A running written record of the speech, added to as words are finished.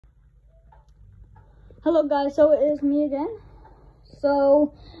Hello guys, so it is me again.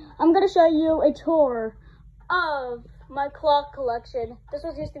 So I'm gonna show you a tour of my clock collection. This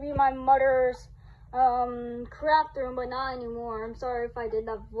was used to be my mother's craft room, but not anymore. I'm sorry if I did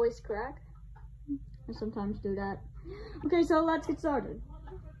that voice crack. I sometimes do that. Okay, so let's get started.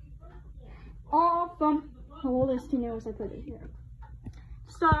 All from all this news I put in here.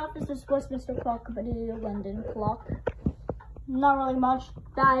 Start off is this Westminster Clock Company London clock. Not really much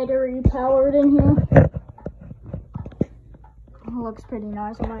battery powered in here. It looks pretty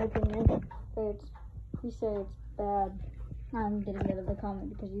nice in my opinion. You say it's bad. I'm getting rid of the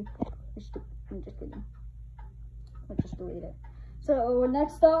comment because I'm just kidding. I'll just delete it. So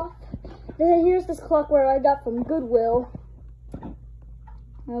next off, here's this clock where I got from Goodwill. And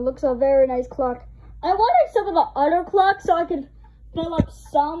it looks a very nice clock. I wanted some of the other clocks so I could fill up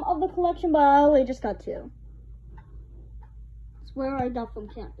some of the collection, but I only just got two. It's where I got from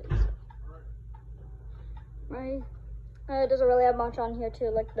campus. Right? It doesn't really have much on here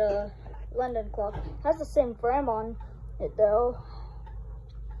too, like the London clock. It has the same frame on it though,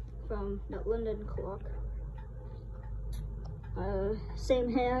 from the London clock. Same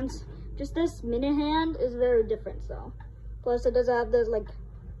hands. Just this mini hand is very different though. Plus it doesn't have those like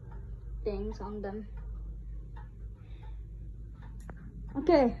things on them.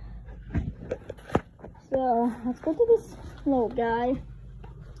 Okay. So let's go to this little guy.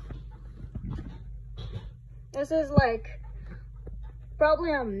 This is like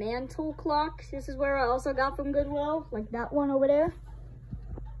probably a mantle clock. This is where I also got from Goodwill, like that one over there.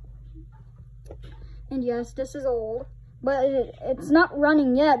 And yes, this is old, but it's not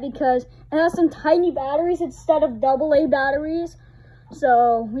running yet because it has some tiny batteries instead of AA batteries.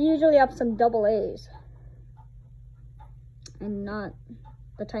 So we usually have some AA's and not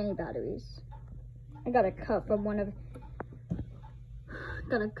the tiny batteries. I got a cut from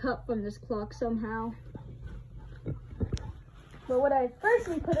this clock somehow. But what I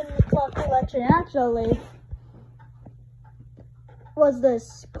firstly put in the clock collection actually was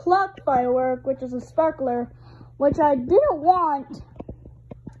this clock firework, which is a sparkler, which I didn't want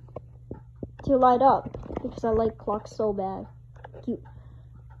to light up because I like clocks so bad. Cute.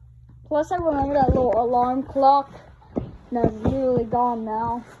 Plus I remember that little alarm clock that's really gone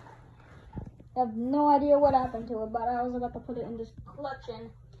now. I have no idea what happened to it, but I was about to put it in this collection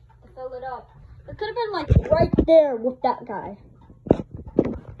to fill it up. It could have been like right there with that guy.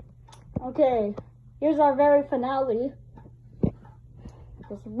 Okay, here's our very finale.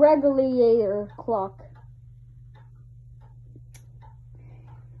 This regulator clock.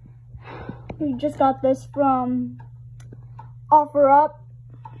 We just got this from OfferUp.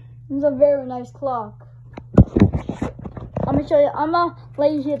 It's a very nice clock. I'm gonna show you. I'm gonna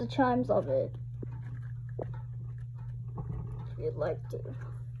let you hear the chimes of it, if you'd like to.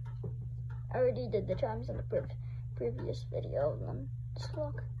 I already did the chimes in the previous video on this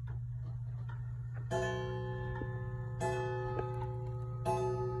clock.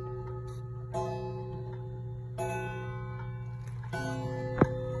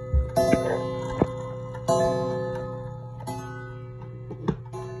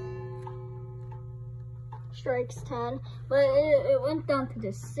 Strikes 10, but it went down to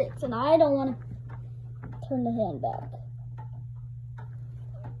the 6, and I don't want to turn the hand back.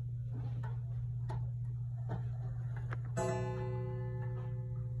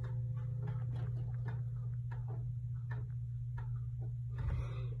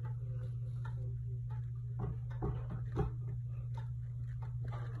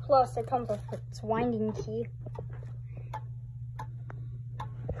 Plus, it comes with its winding key.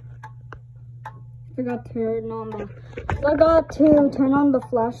 Forgot to turn on the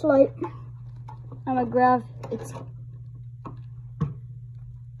flashlight. I'm gonna grab its.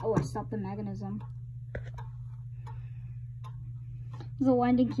 Oh, I stopped the mechanism. There's a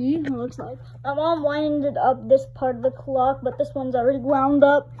winding key. It looks like my mom winded up this part of the clock, but this one's already wound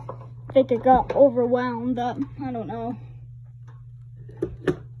up. I think it got overwound up. I don't know.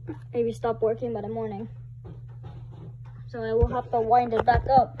 Maybe stopped working by the morning. So I will have to wind it back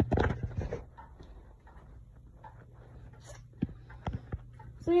up.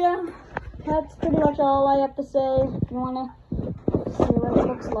 So yeah, that's pretty much all I have to say. If you wanna see what it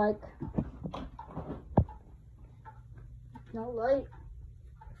looks like. No light.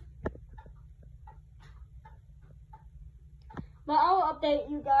 But I'll update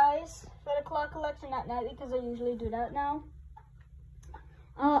you guys for the clock collection at night because I usually do that now.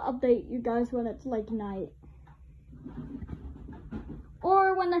 I'll update you guys when it's like night.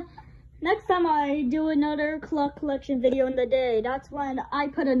 Or when next time I do another clock collection video in the day, that's when I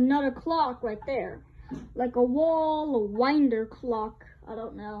put another clock right there. Like a wall, a winder clock, I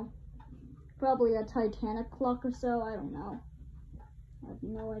don't know. Probably a Titanic clock or so. I don't know. I have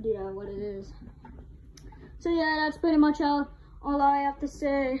no idea what it is. So yeah, that's pretty much all I have to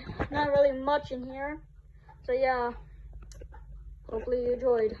say. Not really much in here. So yeah, hopefully you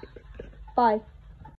enjoyed. Bye.